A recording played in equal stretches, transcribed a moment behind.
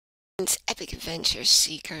Epic adventure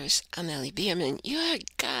seekers, I'm Bierman, your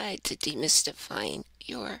guide to demystifying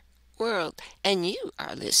your world, and you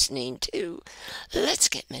are listening to Let's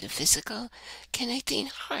Get Metaphysical, connecting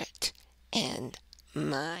heart and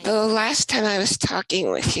mind. The last time I was talking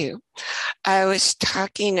with you, I was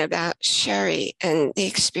talking about Sherry and the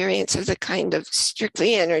experience of the kind of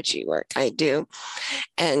strictly energy work I do.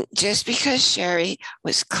 And just because Sherry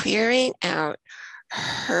was clearing out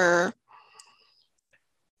her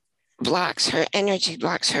blocks, her energy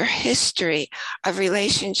blocks, her history of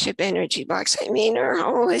relationship energy blocks. I mean, her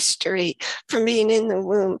whole history from being in the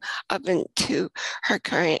womb up into her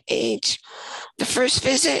current age. The first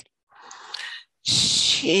visit,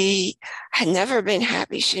 she had never been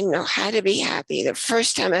happy. She didn't know how to be happy. The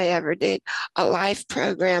first time I ever did a live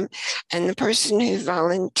program, and the person who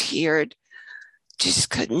volunteered just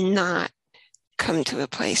could not come to a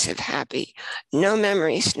place of happy, no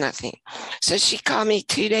memories, nothing. So she called me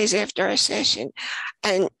 2 days after our session,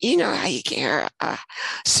 and you know how you can hear a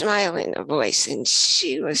smile in her voice, and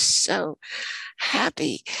she was so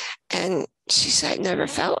happy. And she said, "I never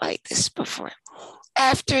felt like this before."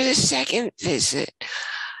 After the second visit,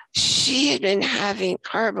 she had been having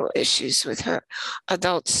horrible issues with her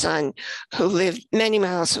adult son who lived many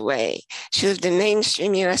miles away. She lived in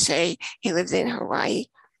mainstream USA. He lived in Hawaii.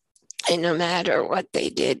 And no matter what they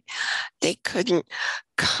did, they couldn't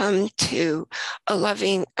come to a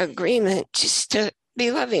loving agreement just to be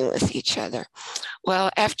loving with each other. Well,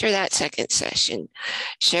 after that second session,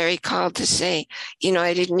 Sherry called to say,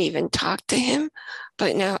 I didn't even talk to him,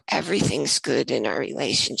 but now everything's good in our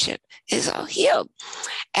relationship, is all healed.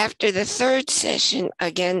 After the third session,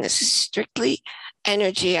 again, this is strictly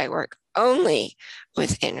energy. I work only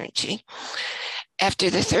with energy. After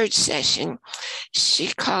the third session,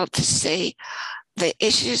 she called to say the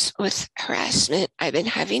issues with harassment I've been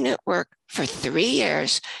having at work for 3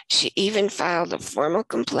 years. She even filed a formal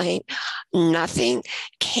complaint. Nothing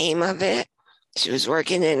came of it. She was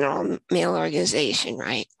working in an all-male organization,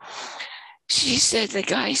 right? She said the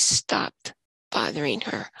guy stopped bothering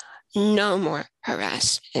her. No more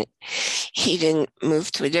harassment. He didn't move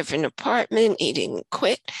to a different apartment. He didn't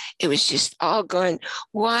quit. It was just all gone.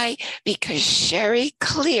 Why? Because Sherry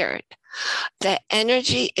cleared the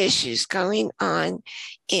energy issues going on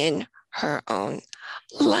in her own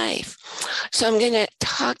life. So I'm going to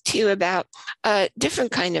talk to you about a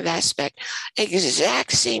different kind of aspect,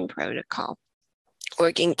 exact same protocol.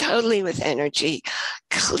 Working totally with energy,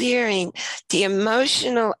 clearing the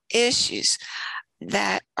emotional issues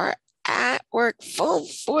that are at work full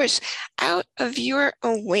force out of your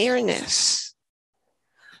awareness,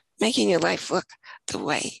 making your life look the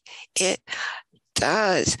way it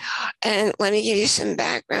does. And let me give you some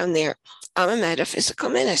background there. I'm a metaphysical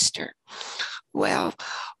minister. Well,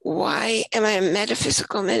 why am I a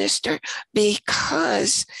metaphysical minister?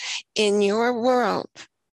 Because in your world,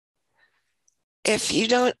 if you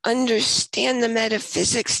don't understand the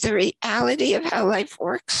metaphysics, the reality of how life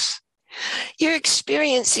works, you're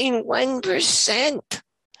experiencing 1%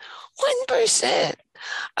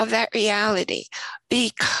 of that reality,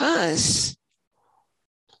 because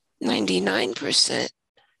 99%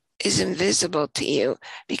 is invisible to you,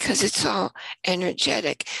 because it's all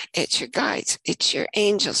energetic. It's your guides, it's your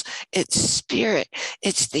angels, it's spirit,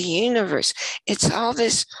 it's the universe. It's all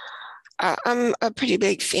this. I'm a pretty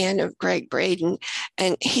big fan of Greg Braden,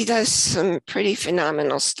 and he does some pretty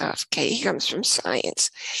phenomenal stuff. Okay, he comes from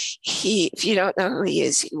science. If you don't know who he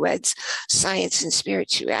is, he weds science and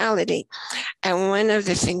spirituality. And one of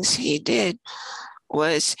the things he did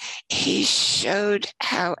was he showed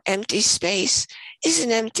how empty space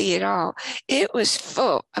isn't empty at all. It was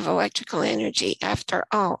full of electrical energy. After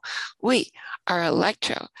all, we are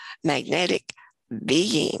electromagnetic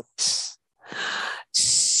beings.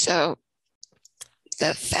 So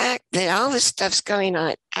the fact that all this stuff's going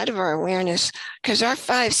on out of our awareness, because our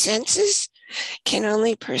 5 senses can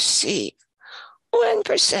only perceive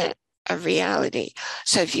 1% of reality.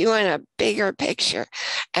 So if you want a bigger picture,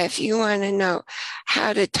 if you want to know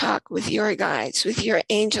how to talk with your guides, with your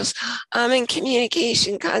angels, I'm in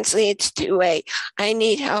communication constantly. It's 2-way. I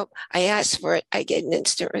need help. I ask for it. I get an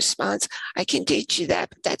instant response. I can teach you that,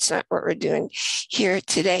 but that's not what we're doing here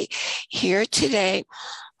today. Here today,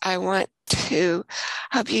 I want to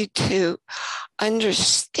help you to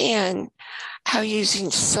understand how using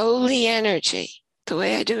solely energy, the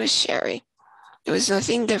way I do with Sherry, there was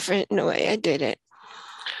nothing different in the way I did it.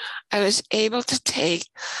 I was able to take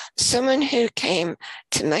someone who came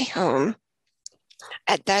to my home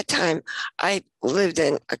At that time, I lived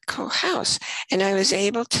in a co-house, and I was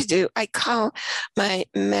able to do, I call my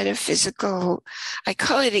metaphysical, I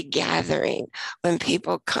call it a gathering when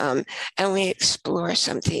people come and we explore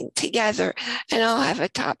something together, and I'll have a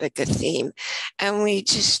topic, a theme, and we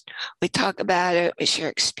talk about it, we share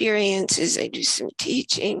experiences, I do some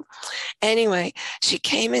teaching. Anyway, she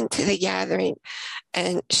came into the gathering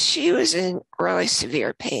and she was in really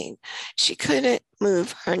severe pain. She couldn't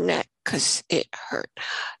move her neck because it hurt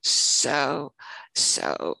so,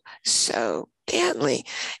 so badly.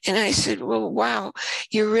 And I said, well, wow,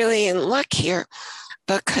 you're really in luck here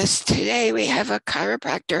because today we have a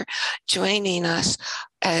chiropractor joining us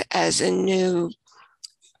as a new,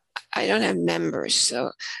 I don't have members,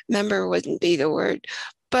 so member wouldn't be the word,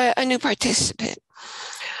 but a new participant.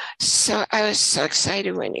 So I was so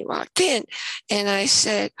excited when he walked in, and I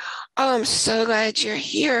said, oh, I'm so glad you're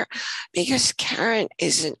here because Karen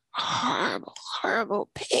is in horrible, horrible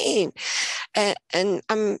pain. And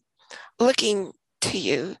I'm looking to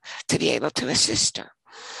you to be able to assist her.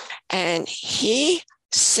 And he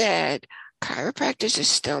said, chiropractors are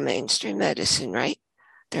still mainstream medicine, right?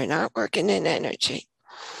 They're not working in energy.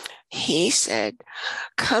 He said,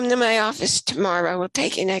 come to my office tomorrow. We'll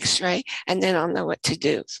take an x-ray and then I'll know what to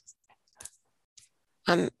do.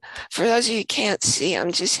 For those of you who can't see,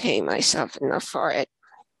 I'm just hitting myself in the forehead.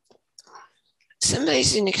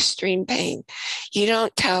 Somebody's in extreme pain. You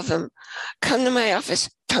don't tell them, come to my office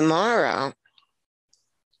tomorrow.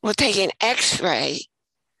 We'll take an x-ray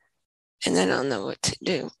and then I'll know what to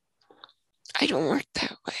do. I don't work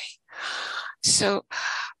that way. So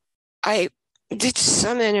I did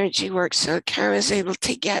some energy work so Karen was able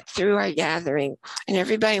to get through our gathering, and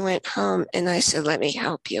everybody went home, and I said, let me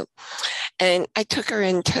help you. And I took her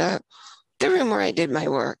into the room where I did my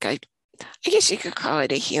work. I guess you could call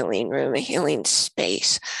it a healing room, a healing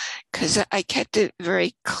space, because I kept it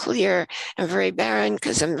very clear and very barren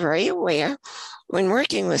because I'm very aware when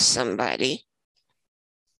working with somebody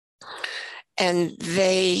and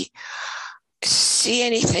they see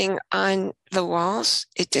anything on the walls,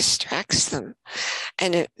 it distracts them.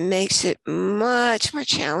 And it makes it much more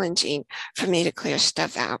challenging for me to clear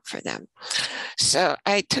stuff out for them. So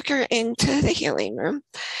I took her into the healing room.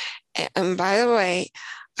 And by the way,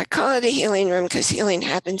 I call it a healing room because healing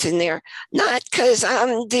happens in there, not because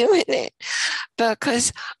I'm doing it, but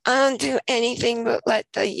because I don't do anything but let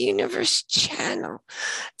the universe channel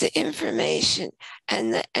the information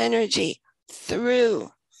and the energy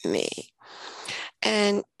through me.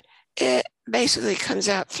 And it basically comes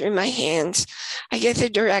out through my hands. I get the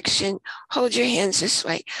direction, hold your hands this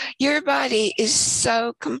way. Your body is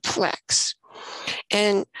so complex.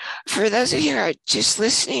 And for those of you who are just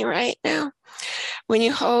listening right now, when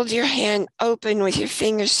you hold your hand open with your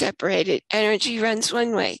fingers separated, energy runs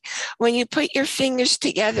one way. When you put your fingers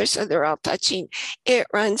together so they're all touching, it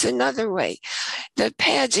runs another way. The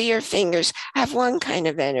pads of your fingers have one kind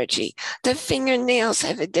of energy. The fingernails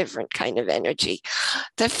have a different kind of energy.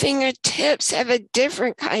 The fingertips have a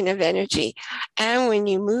different kind of energy. And when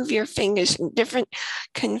you move your fingers in different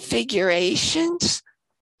configurations,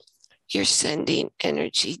 you're sending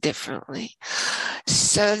energy differently.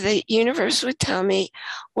 So the universe would tell me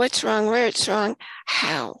what's wrong, where it's wrong,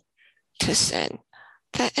 how to send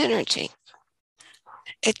that energy.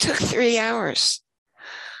 It took 3 hours.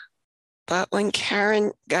 But when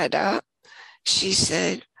Karen got up, she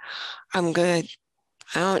said, I'm good.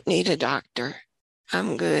 I don't need a doctor.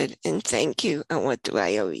 I'm good. And thank you. And what do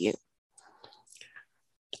I owe you?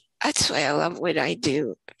 That's why I love what I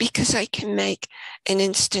do, because I can make an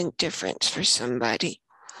instant difference for somebody.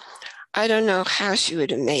 I don't know how she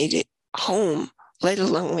would have made it home, let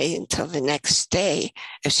alone wait until the next day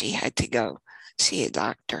if she had to go see a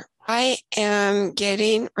doctor. I am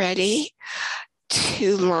getting ready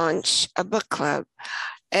to launch a book club.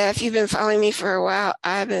 If you've been following me for a while,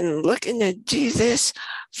 I've been looking to do this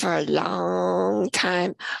for a long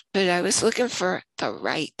time, but I was looking for the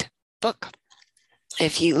right book.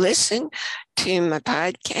 If you listen to my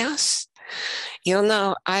podcast, you'll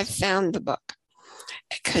know I found the book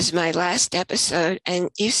because my last episode, and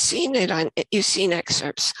you've seen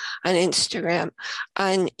excerpts on Instagram,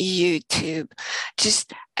 on YouTube,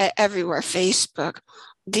 just everywhere, Facebook.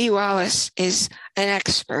 Dee Wallace is an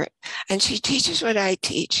expert, and she teaches what I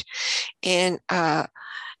teach in a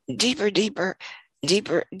deeper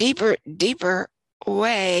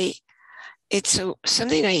way. It's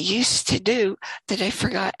something I used to do that I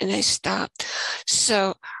forgot and I stopped.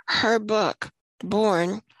 So her book,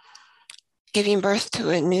 Born, Giving Birth to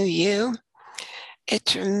a New You, it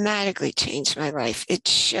dramatically changed my life. It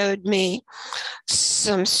showed me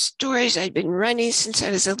some stories I'd been running since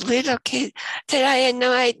I was a little kid that I had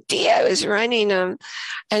no idea I was running them.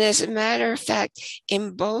 And as a matter of fact,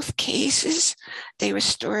 in both cases, they were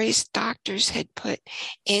stories doctors had put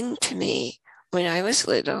into me when I was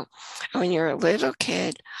little. When you're a little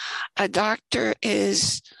kid, a doctor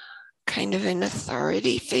is kind of an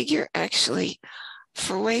authority figure. Actually,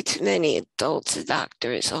 for way too many adults, a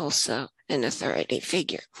doctor is also an authority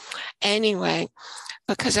figure. Anyway,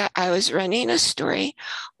 because I was running a story,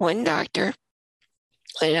 one doctor,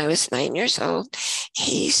 when I was 9 years old,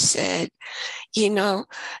 he said, you know,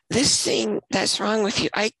 this thing that's wrong with you,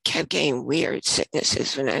 I kept getting weird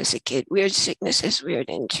sicknesses when I was a kid, weird sicknesses, weird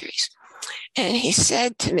injuries. And he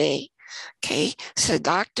said to me, okay, so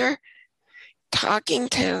doctor talking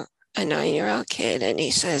to a 9-year-old kid, and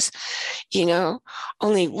he says, you know,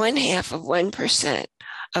 only 1/2 of 1%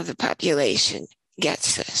 of the population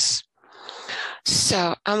gets this.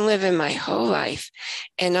 So I'm living my whole life,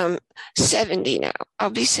 and I'm 70 now. I'll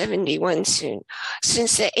be 71 soon.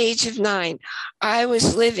 Since the age of 9, I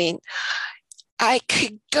was living. I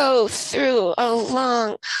could go through a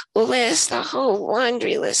long list, a whole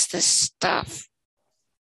laundry list of stuff.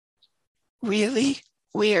 Really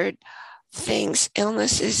weird things,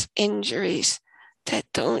 illnesses, injuries that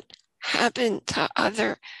don't happen to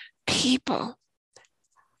other people,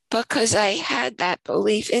 because I had that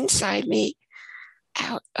belief inside me,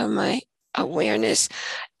 out of my awareness,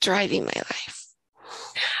 driving my life.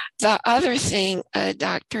 The other thing a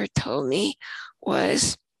doctor told me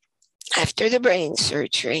was, after the brain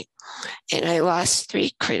surgery, and I lost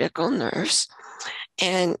 3 critical nerves,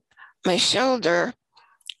 and my shoulder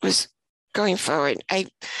was going forward. I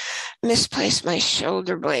misplaced my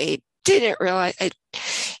shoulder blade, didn't realize it's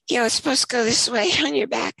supposed to go this way on your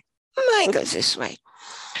back. Mine goes this way,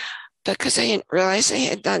 because I didn't realize I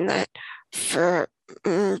had done that for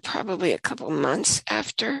probably a couple months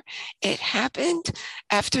after it happened,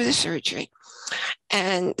 after the surgery.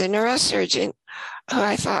 And the neurosurgeon, who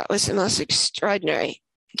I thought was the most extraordinary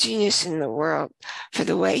genius in the world for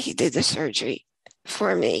the way he did the surgery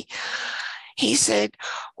for me, he said,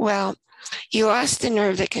 well, you lost the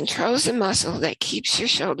nerve that controls the muscle that keeps your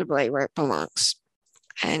shoulder blade where it belongs.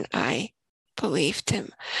 And I believed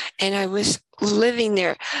him. And I was living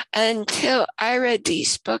there until I read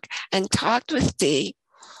Dee's book and talked with Dee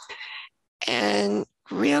and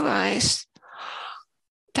realized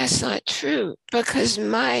that's not true, because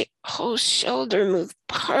my whole shoulder moved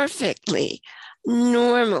perfectly,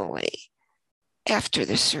 normally after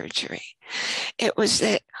the surgery. It was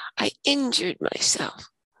that I injured myself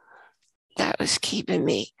that was keeping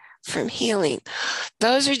me from healing.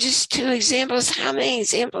 Those are just 2 examples. How many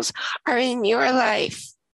examples are in your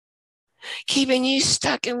life keeping you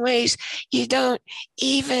stuck in ways you don't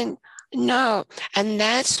even know? And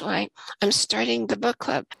that's why I'm starting the book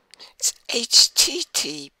club. It's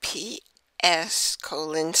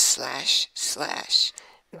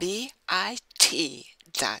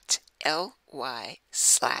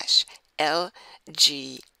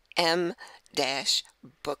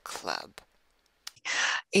club.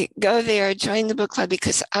 Go there, join the book club,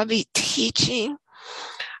 because I'll be teaching.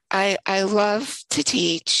 I love to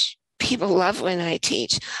teach. People love when I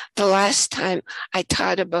teach. The last time I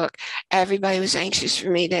taught a book, everybody was anxious for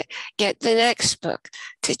me to get the next book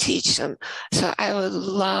to teach them. So I would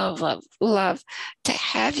love, love, love to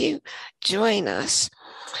have you join us.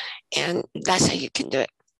 And that's how you can do it.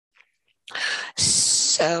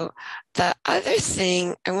 So the other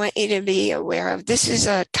thing I want you to be aware of, this is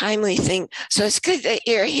a timely thing, so it's good that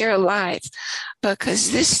you're here live, because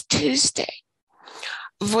this Tuesday,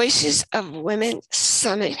 Voices of Women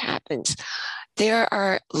Summit happens. There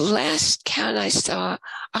are, last count I saw,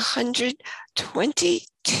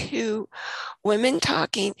 122 women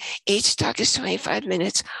talking. Each talk is 25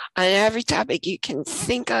 minutes on every topic you can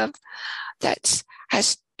think of it's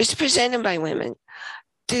presented by women.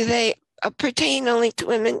 Do they pertain only to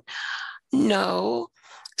women? No,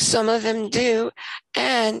 some of them do.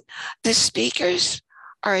 And the speakers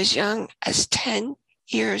are as young as 10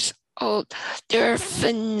 years old. They're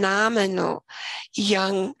phenomenal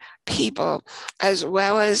young people, as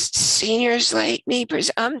well as seniors like me.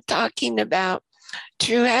 I'm talking about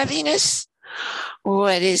true happiness.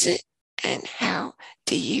 What is it, and how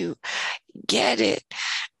do you get it?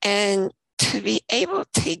 And to be able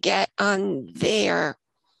to get on there,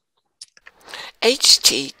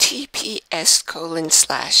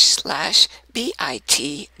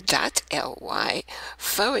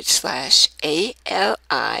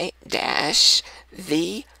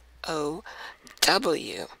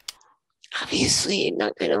 Obviously, you're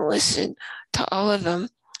not going to listen to all of them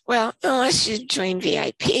Well, unless you join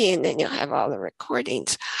VIP and then you'll have all the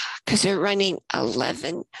recordings because they're running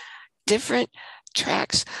 11 different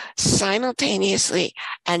tracks simultaneously.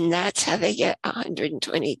 And that's how they get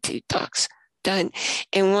 122 talks done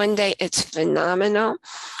in one day. It's phenomenal.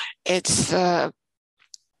 It's the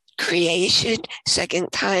creation.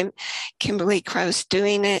 Second time Kimberly Crow's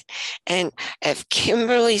doing it. And if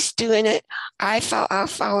Kimberly's doing it, I'll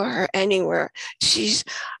follow her anywhere. She's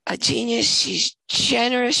a genius. She's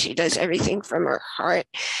generous. She does everything from her heart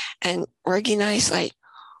and organized. Like,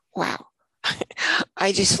 wow.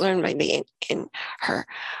 I just learned by being in her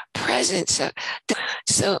presence.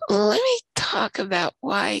 So let me talk about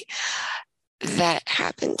why that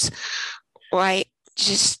happens. Why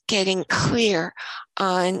just getting clear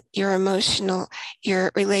on your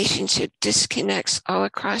relationship disconnects all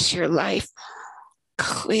across your life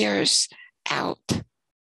clears out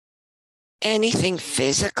anything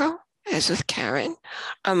physical, as with Karen,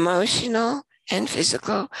 emotional and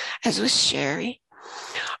physical, as with Sherry,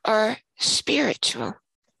 or spiritual.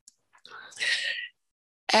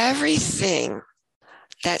 Everything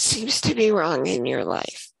that seems to be wrong in your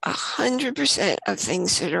life, 100% of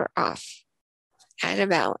things that are off, out of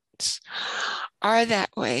balance, are that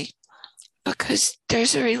way because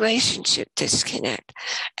there's a relationship disconnect.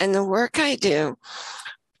 And the work I do,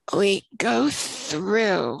 we go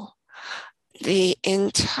through the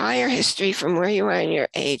entire history from where you are in your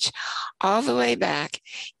age all the way back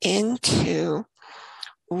into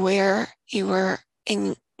where you were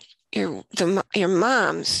in your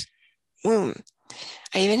mom's womb.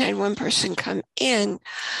 I even had one person come in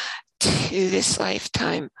to this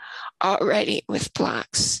lifetime already with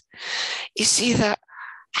blocks. You see, the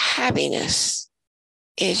happiness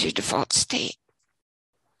is your default state.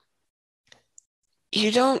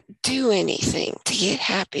 You don't do anything to get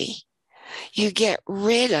happy. You get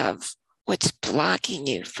rid of what's blocking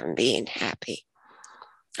you from being happy.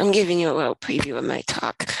 I'm giving you a little preview of my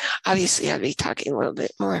talk. Obviously, I'll be talking a little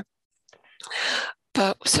bit more.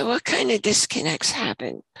 But so what kind of disconnects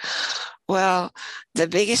happen? Well, the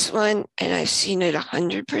biggest one, and I've seen it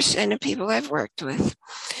 100% of people I've worked with,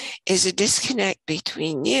 is a disconnect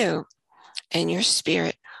between you and your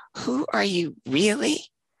spirit. Who are you really?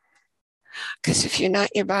 Because if you're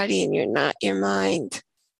not your body and you're not your mind,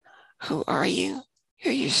 who are you?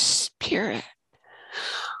 You're your spirit.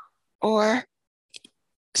 Or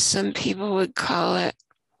some people would call it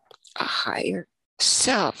a higher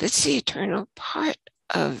self. It's the eternal part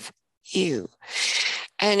of you.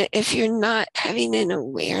 And if you're not having an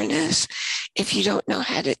awareness, if you don't know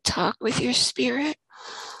how to talk with your spirit,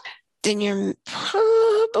 then you're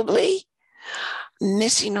probably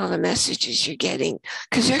missing all the messages you're getting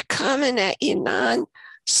because they're coming at you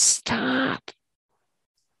non-stop.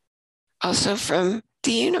 Also from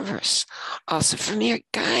the universe, also from your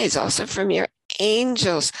guides, also from your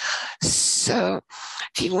angels. So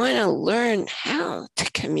if you want to learn how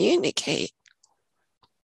to communicate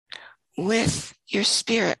with your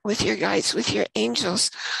spirit, with your guides, with your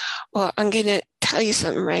angels, well, I'm going to tell you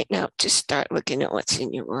something right now. Just start looking at what's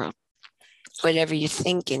in your world. Whatever you're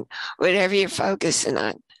thinking, whatever you're focusing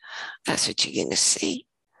on, that's what you're going to see.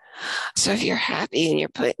 So if you're happy and you're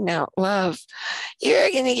putting out love,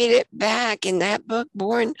 you're going to get it back. In that book,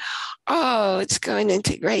 Born, it's going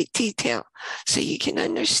into great detail so you can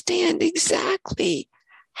understand exactly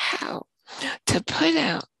how to put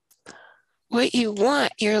out what you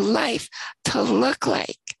want your life to look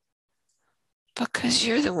like, because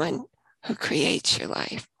you're the one who creates your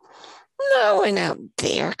life. No one out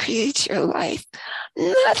there creates your life.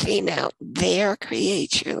 Nothing out there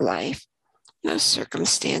creates your life. No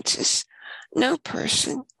circumstances, no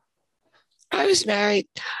person. I was married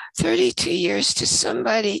 32 years to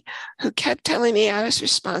somebody who kept telling me I was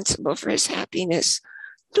responsible for his happiness.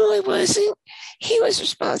 No, I wasn't. He was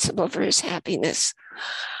responsible for his happiness.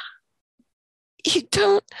 You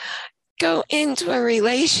don't go into a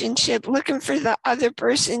relationship looking for the other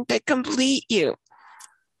person to complete you.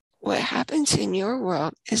 What happens in your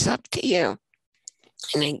world is up to you.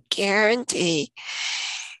 And I guarantee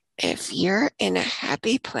if you're in a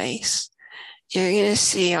happy place, you're going to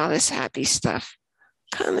see all this happy stuff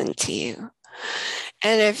coming to you.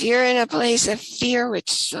 And if you're in a place of fear,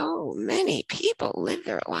 which so many people live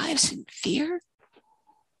their lives in fear,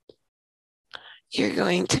 you're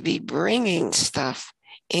going to be bringing stuff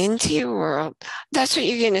into your world. That's what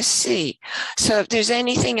you're going to see. So if there's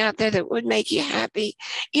anything out there that would make you happy,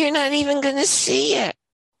 you're not even going to see it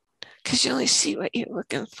because you only see what you're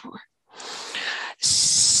looking for.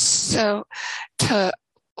 So to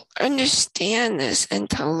understand this and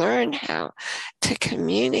to learn how to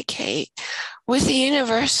communicate with the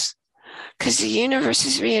universe, because the universe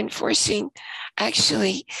is reinforcing,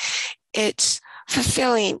 actually, it's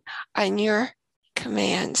fulfilling on your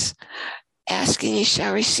commands. Ask and you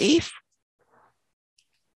shall receive.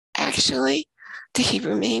 Actually, the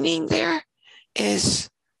Hebrew meaning there is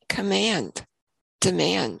command,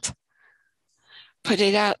 demand. Put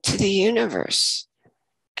it out to the universe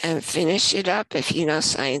and finish it up if you know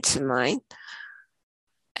science of mind.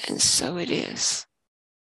 And so it is.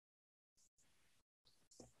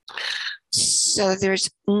 So there's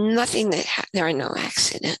nothing there are no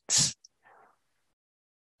accidents.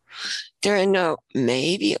 There are no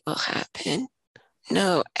maybe it will happen.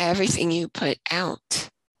 No, everything you put out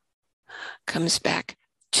comes back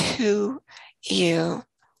to you.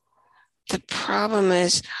 The problem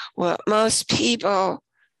is what most people,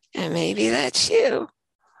 and maybe that's you,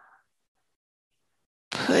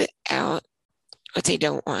 put out what they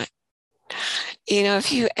don't want. You know,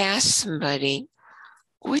 if you ask somebody,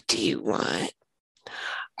 what do you want?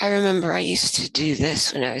 I remember I used to do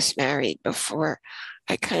this when I was married before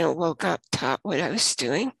I kind of woke up, taught what I was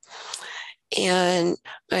doing. And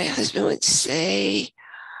my husband would say,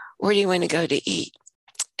 where do you want to go to eat?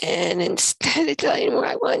 And instead of telling him where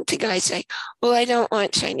I want to go, I say, well, I don't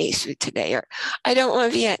want Chinese food today, or I don't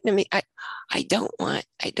want Vietnamese. I don't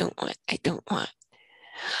want.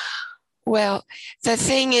 Well, the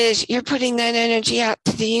thing is, you're putting that energy out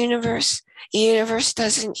to the universe. The universe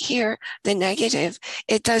doesn't hear the negative.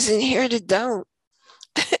 It doesn't hear the don't.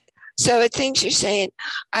 So it thinks you're saying,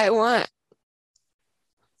 I want.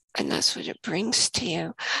 And that's what it brings to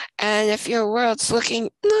you. And if your world's looking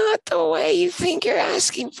not the way you think you're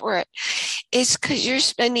asking for it, it's because you're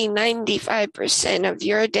spending 95% of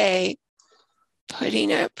your day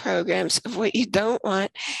putting out programs of what you don't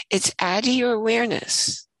want. It's out of your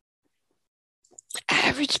awareness.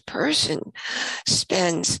 Average person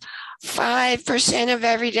spends 5% of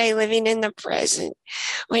every day living in the present.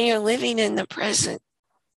 When you're living in the present,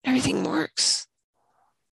 everything works.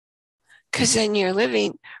 Because then you're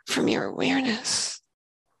living from your awareness.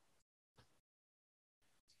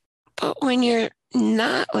 But when you're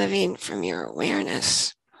not living from your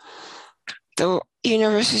awareness, the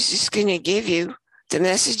universe is just going to give you the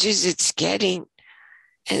messages it's getting.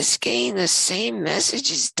 And it's getting the same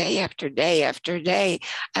messages day after day after day,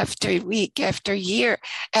 after week, after year,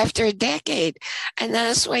 after a decade. And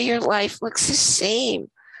that's why your life looks the same.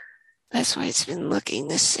 That's why it's been looking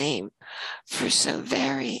the same for so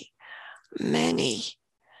very many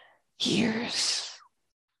years.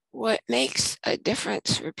 What makes a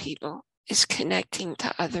difference for people is connecting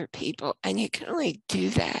to other people. And you can only do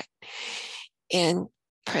that in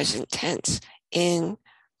present tense, in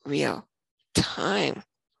real time.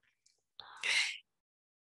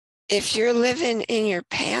 If you're living in your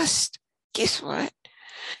past, guess what?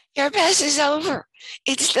 Your past is over.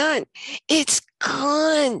 It's done. It's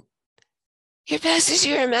gone. Your past is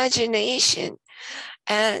your imagination.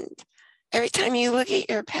 And every time you look at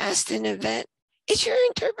your past an event, it's your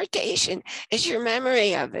interpretation. It's your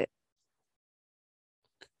memory of it.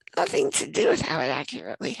 Nothing to do with how it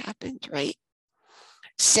accurately happened, right?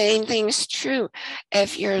 Same thing's true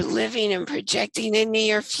if you're living and projecting into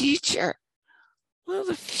your future. Well,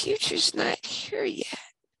 the future's not here yet.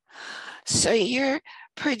 So you're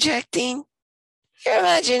projecting your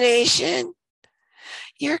imagination.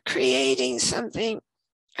 You're creating something.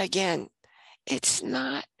 Again, it's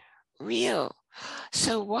not real.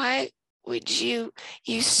 So why would you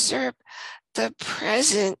usurp the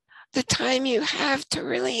present, the time you have to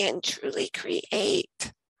really and truly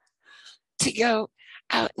create, to go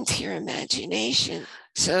out into your imagination?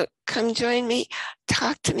 So come join me,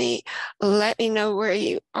 talk to me, let me know where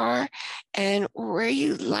you are and where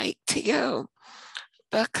you'd like to go,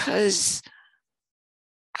 because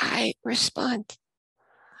I respond.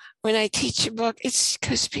 When I teach a book, it's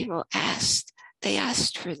because people asked. They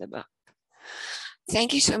asked for the book.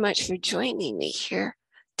 Thank you so much for joining me here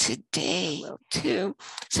today, too.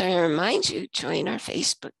 So I remind you, join our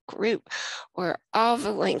Facebook group where all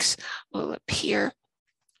the links will appear.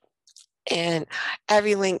 And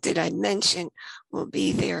every link that I mentioned will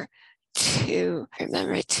be there too.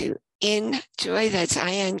 Remember to enjoy, that's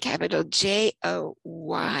IN capital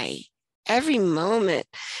JOY, every moment,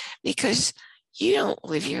 because you don't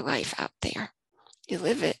live your life out there. You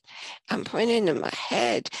live it. I'm pointing to my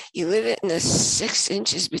head. You live it in the 6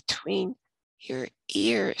 inches between your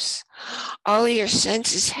ears. All of your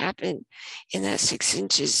senses happen in that 6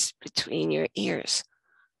 inches between your ears,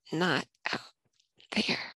 not out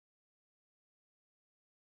there.